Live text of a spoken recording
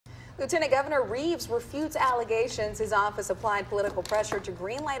Lieutenant Governor Reeves refutes allegations his office applied political pressure to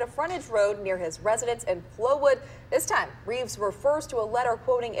greenlight a frontage road near his residence in Flowood. This time, Reeves refers to a letter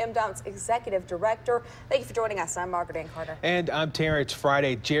quoting MDOT's executive director. Thank you for joining us. I'm Margaret Ann Carter. And I'm Terrence.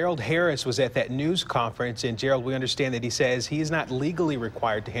 Friday, Gerald Harris was at that news conference. And Gerald, we understand that he says he is not legally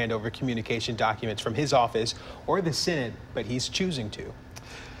required to hand over communication documents from his office or the Senate, but he's choosing to.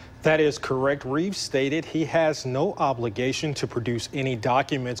 That is correct. Reeves stated he has no obligation to produce any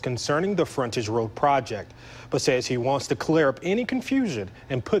documents concerning the frontage road project, but says he wants to clear up any confusion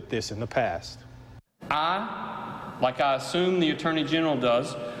and put this in the past. I, like I assume the Attorney General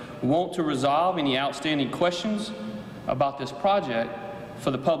does, want to resolve any outstanding questions about this project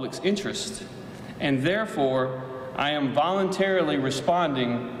for the public's interest, and therefore I am voluntarily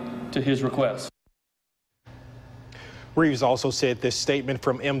responding to his request. Reeves also said this statement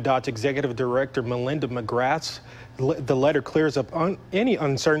from MDOT's Executive Director Melinda McGrath, the letter clears up any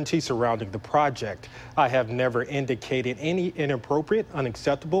uncertainty surrounding the project. I have never indicated any inappropriate,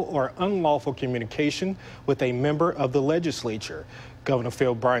 unacceptable, or unlawful communication with a member of the legislature. Governor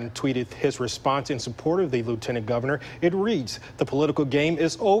Phil Bryant tweeted his response in support of the Lieutenant Governor. It reads, "The political game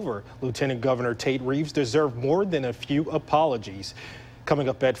is over. Lieutenant Governor Tate Reeves deserved more than a few apologies." Coming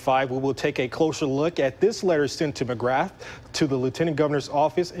up at 5, we will take a closer look at this letter sent to McGrath to the Lieutenant Governor's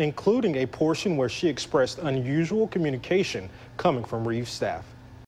office, including a portion where she expressed unusual communication coming from Reeves' staff.